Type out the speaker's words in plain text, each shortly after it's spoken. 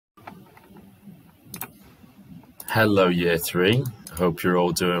Hello Year 3, I hope you're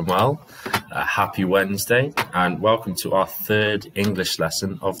all doing well. Happy Wednesday and welcome to our third English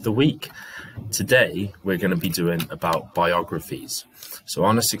lesson of the week. Today we're going to be doing about biographies. So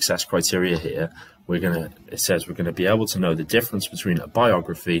on a success criteria here, it says we're going to be able to know the difference between a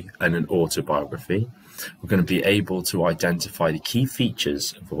biography and an autobiography. We're going to be able to identify the key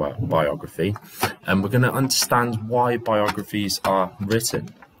features of a biography, and we're going to understand why biographies are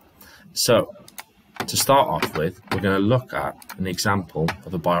written. So to start off with, we're going to look at an example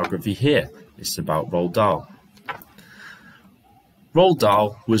of a biography here. It's about Roald Dahl. Roald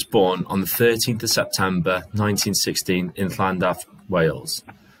Dahl was born on the 13th of September 1916 in Llandaff, Wales.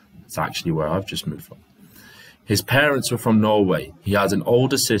 It's actually where I've just moved from. His parents were from Norway. He had an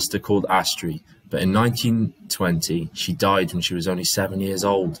older sister called Astrid, but in 1920 she died when she was only 7 years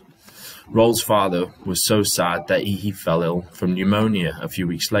old. Roald's father was so sad that he fell ill from pneumonia. A few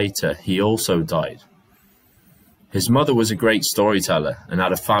weeks later, he also died. His mother was a great storyteller and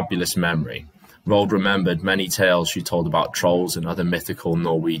had a fabulous memory. Roald remembered many tales she told about trolls and other mythical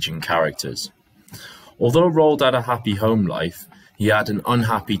Norwegian characters. Although Roald had a happy home life, he had an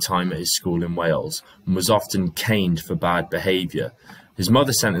unhappy time at his school in Wales and was often caned for bad behaviour. His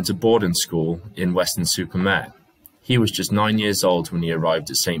mother sent him to boarding school in Weston-super-Mare. He was just 9 years old when he arrived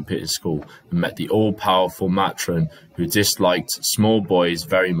at St. Peter's School and met the all-powerful matron who disliked small boys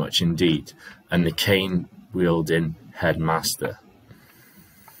very much indeed, and the cane-wielding headmaster.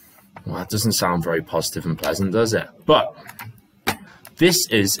 Well, that doesn't sound very positive and pleasant, does it? But this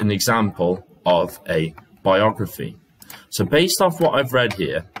is an example of a biography. So based off what I've read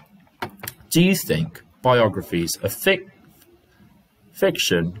here, do you think biographies are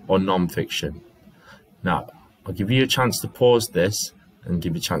fiction or non-fiction? Now, I'll give you a chance to pause this and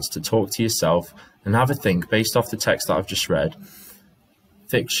give you a chance to talk to yourself and have a think based off the text that I've just read.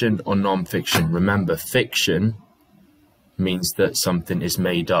 Fiction or non-fiction? Remember, fiction means that something is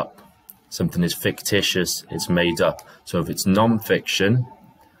made up. Something is fictitious, it's made up. So if it's non-fiction,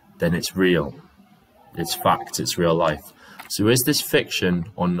 then it's real. It's fact, it's real life. So is this fiction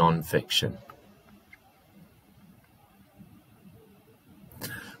or non-fiction?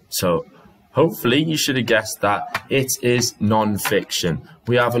 So hopefully you should have guessed that it is non-fiction.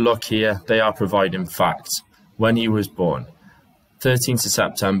 We have a look here. They are providing facts. When he was born, 13th of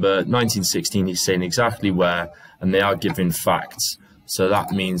September 1916, he's saying exactly where, and they are giving facts. So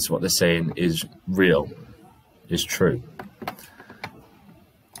that means what they're saying is real, is true.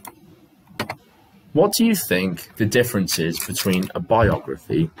 What do you think the difference is between a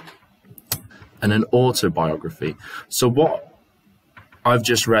biography and an autobiography? So what I've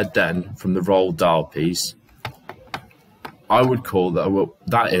just read then from the Roald Dahl piece, I would call that, well,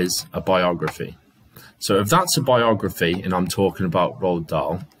 that is a biography. So if that's a biography and I'm talking about Roald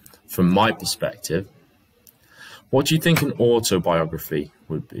Dahl, from my perspective, what do you think an autobiography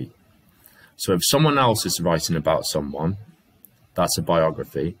would be? So if someone else is writing about someone, that's a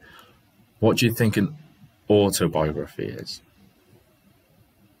biography. What do you think an autobiography is?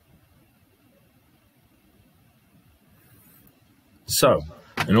 So,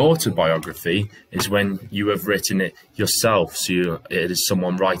 an autobiography is when you have written it yourself. So it is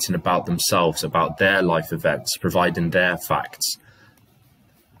someone writing about themselves, about their life events, providing their facts.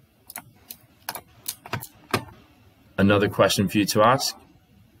 Another question for you to ask.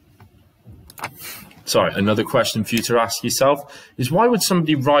 Another question for you to ask yourself is, why would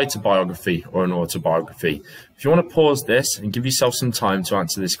somebody write a biography or an autobiography? If you want to pause this and give yourself some time to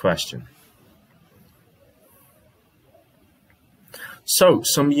answer this question. So,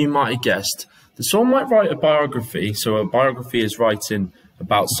 some of you might have guessed that someone might write a biography. So a biography is writing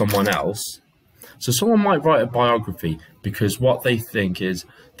about someone else. So someone might write a biography because what they think is,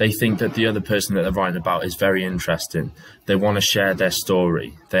 they think that the other person that they're writing about is very interesting. They want to share their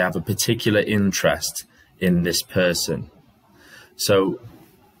story. They have a particular interest in this person. So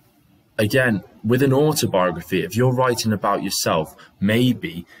again, with an autobiography, if you're writing about yourself,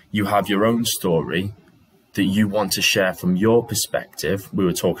 maybe you have your own story that you want to share from your perspective. We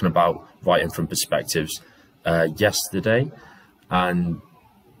were talking about writing from perspectives yesterday, and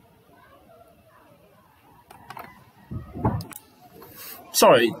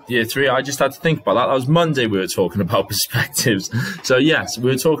sorry, Year 3, I just had to think about that. That was Monday we were talking about perspectives. So yes,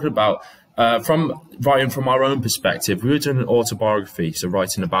 we were talking about from writing from our own perspective. We were doing an autobiography, so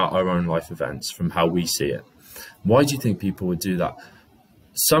writing about our own life events from how we see it. Why do you think people would do that?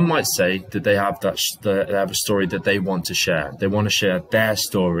 Some might say that they have they have a story that they want to share. They want to share their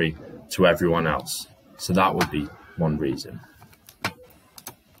story to everyone else. So that would be one reason.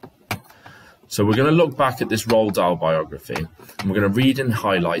 So we're going to look back at this Roald Dahl biography, and we're going to read and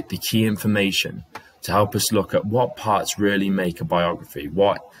highlight the key information. to help us look at what parts really make a biography,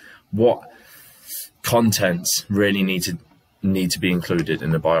 what contents really need to be included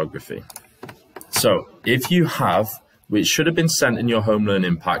in a biography. So if you have, which should have been sent in your home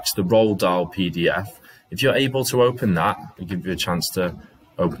learning packs, the Roald Dahl PDF, if you're able to open that, I'll give you a chance to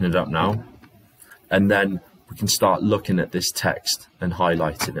open it up now, and then we can start looking at this text and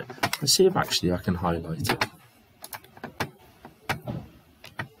highlighting it. Let's see if actually I can highlight it.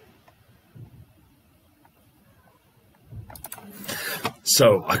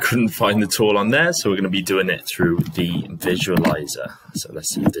 So I couldn't find the tool on there, so we're going to be doing it through the visualizer. So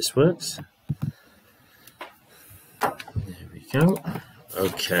let's see if this works. There we go.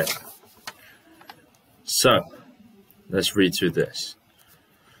 Okay. So let's read through this.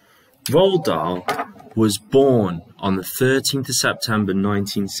 Roald Dahl was born on the 13th of September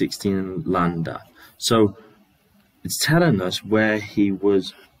 1916 in Llandaff. So it's telling us where he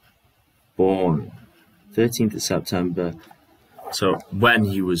was born. 13th of September. So when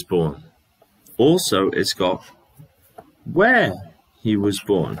he was born. Also, it's got where he was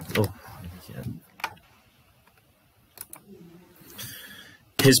born. Oh, yeah.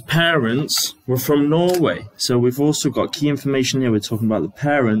 His parents were from Norway. So we've also got key information here. We're talking about the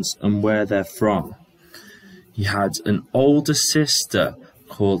parents and where they're from. He had an older sister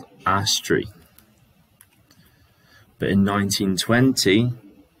called Astrid. But in 1920,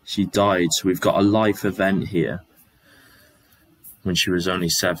 she died. So we've got a life event here, when she was only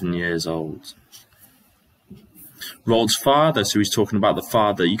 7 years old. Roald's father, so he's talking about the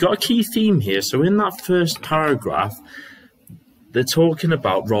father. You got a key theme here. So in that first paragraph, they're talking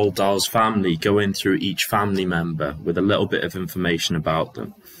about Roald Dahl's family, going through each family member with a little bit of information about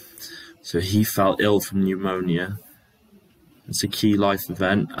them. So he fell ill from pneumonia. It's a key life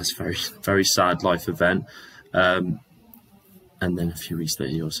event. That's a very, very sad life event. And then a few weeks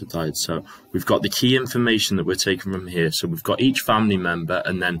later, he also died. So we've got the key information that we're taking from here. So we've got each family member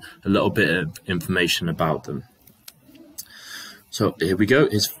and then a little bit of information about them. So here we go.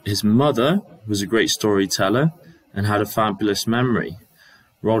 His mother was a great storyteller and had a fabulous memory.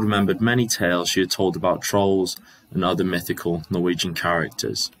 Roald remembered many tales she had told about trolls and other mythical Norwegian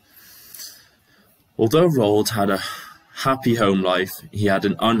characters. Although Roald had a happy home life, he had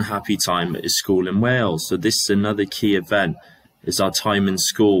an unhappy time at his school in Wales. So this is another key event. Is our time in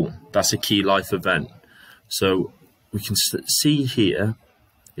school. That's a key life event. So we can see here,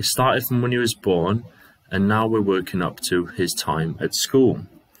 it started from when he was born, and now we're working up to his time at school.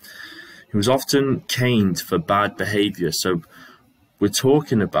 He was often caned for bad behaviour, so we're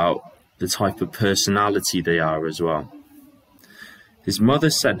talking about the type of personality they are as well. His mother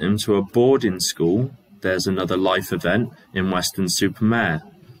sent him to a boarding school. There's another life event in Weston-super-Mare.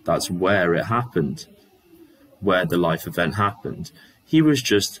 That's where it happened. Where the life event happened. He was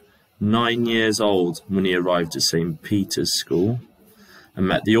just 9 years old when he arrived at St. Peter's School and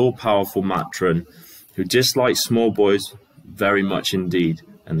met the all-powerful matron who disliked small boys very much indeed,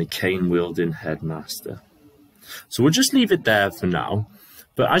 and the cane-wielding headmaster. So we'll just leave it there for now.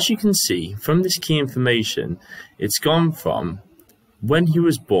 But as you can see from this key information, it's gone from when he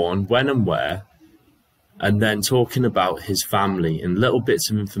was born, when and where, and then talking about his family and little bits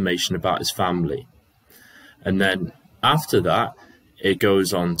of information about his family. And then after that, it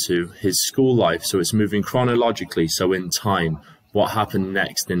goes on to his school life. So it's moving chronologically, so in time, what happened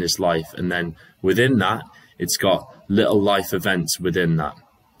next in his life. And then within that, it's got little life events within that.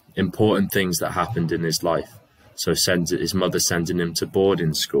 Important things that happened in his life. So his mother sending him to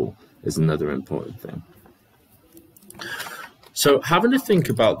boarding school is another important thing. So having a think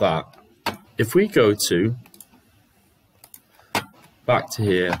about that, if we go to, back to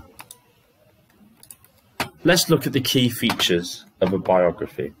here, let's look at the key features of a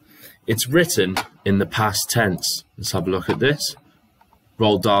biography. It's written in the past tense. Let's have a look at this.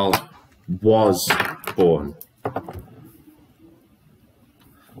 Roald Dahl was born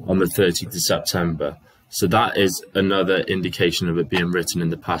on the 30th of September. So that is another indication of it being written in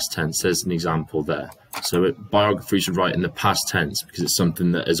the past tense. There's an example there. So biographies are write in the past tense because it's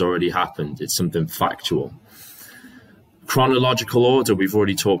something that has already happened. It's something factual. Chronological order, we've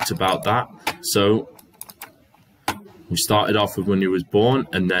already talked about that. So we started off with when he was born,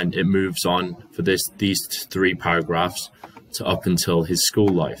 and then it moves on for these 3 paragraphs to up until his school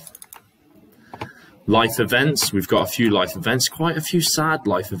life. Life events, we've got a few life events, quite a few sad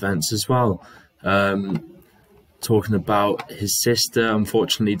life events as well. Talking about his sister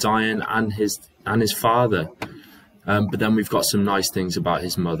unfortunately dying and his father. But then we've got some nice things about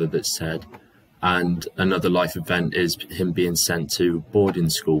his mother that's said. And another life event is him being sent to boarding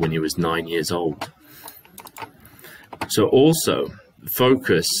school when he was 9 years old. So also,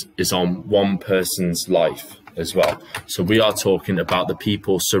 focus is on one person's life as well. So we are talking about the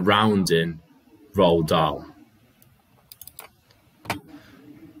people surrounding Roald Dahl.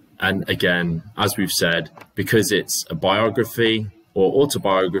 And again, as we've said, because it's a biography or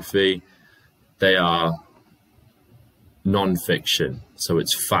autobiography, they are non-fiction. So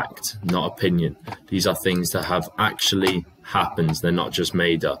it's fact, not opinion. These are things that have actually happened. They're not just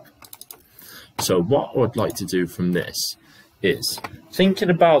made up. So what I would like to do from this is,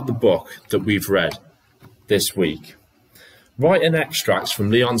 thinking about the book that we've read this week, write an extract from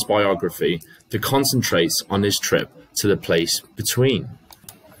Leon's biography that concentrates on his trip to the place between.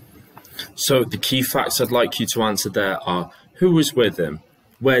 So the key facts I'd like you to answer there are: who was with him?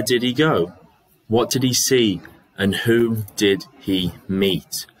 Where did he go? What did he see? And who did he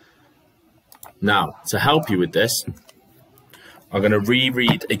meet? Now, to help you with this, I'm going to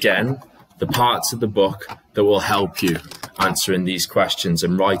reread again the parts of the book that will help you answering these questions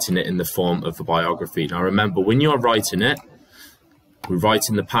and writing it in the form of a biography. Now remember, when you're writing it, we write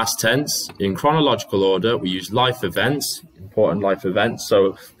in the past tense in chronological order. We use life events, important life events.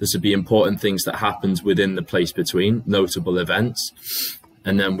 So this would be important things that happened within the place between, notable events.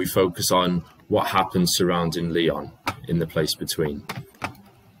 And then we focus on what happened surrounding Leon in the place between.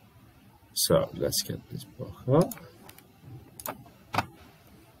 So let's get this book up.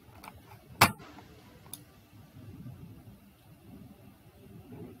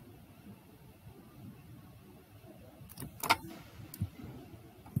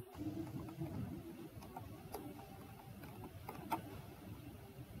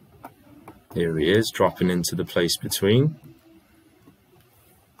 Here he is, dropping into the place between.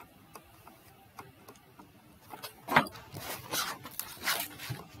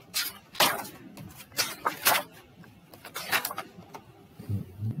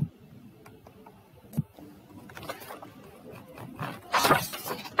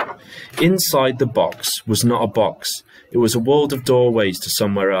 Inside the box was not a box. It was a world of doorways to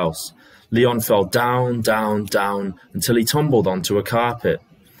somewhere else. Leon fell down, down, down, until he tumbled onto a carpet.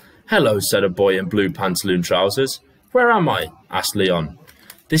 "Hello," said a boy in blue pantaloon trousers. "Where am I?" asked Leon.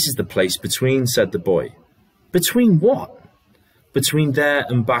 "This is the place between," said the boy. "Between what?" "Between there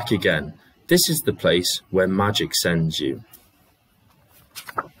and back again. This is the place where magic sends you."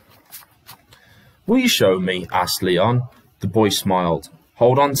 "Will you show me?" asked Leon. The boy smiled.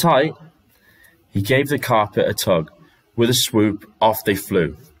 "Hold on tight." He gave the carpet a tug. With a swoop, off they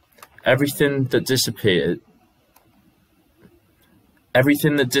flew. Everything that disappeared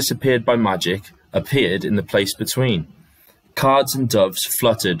by magic appeared in the place between. Cards and doves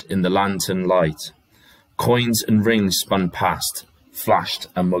fluttered in the lantern light. Coins and rings spun past, flashed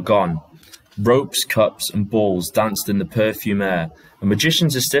and were gone. Ropes, cups and balls danced in the perfume air. A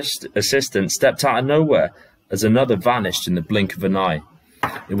magician's assistant stepped out of nowhere as another vanished in the blink of an eye.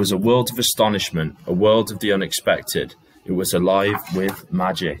 It was a world of astonishment, a world of the unexpected. It was alive with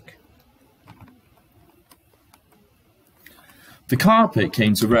magic. The carpet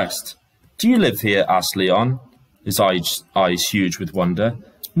came to rest. "Do you live here?" asked Leon, his eyes huge with wonder.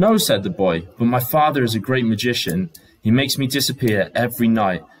 "No," said the boy, "but my father is a great magician. He makes me disappear every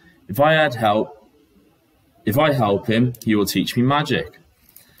night. If I help him, he will teach me magic."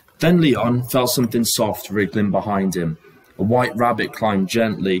 Then Leon felt something soft wriggling behind him. A white rabbit climbed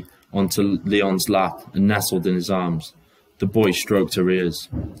gently onto Leon's lap and nestled in his arms. The boy stroked her ears.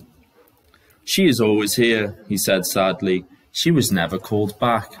 "She is always here," he said sadly. "She was never called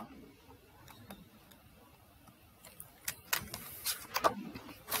back."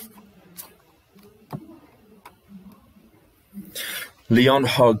 Leon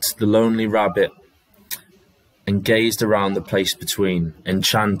hugged the lonely rabbit and gazed around the place between,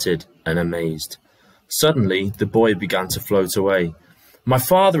 enchanted and amazed. Suddenly, the boy began to float away. "My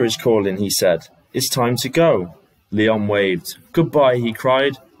father is calling," he said. "It's time to go." Leon waved. "Goodbye," he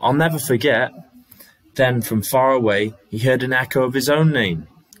cried. "I'll never forget." Then, from far away, he heard an echo of his own name.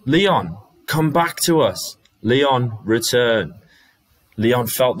 "Leon, come back to us. Leon, return." Leon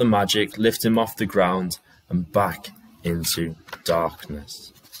felt the magic lift him off the ground and back into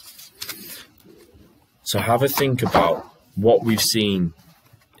darkness. So have a think about what we've seen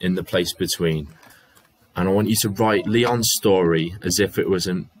in the place between. And I want you to write Leon's story as if it was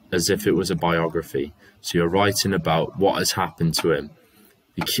a biography. So you're writing about what has happened to him.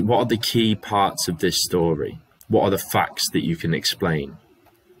 What are the key parts of this story? What are the facts that you can explain?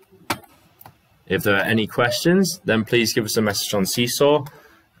 If there are any questions, then please give us a message on Seesaw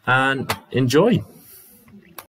and enjoy.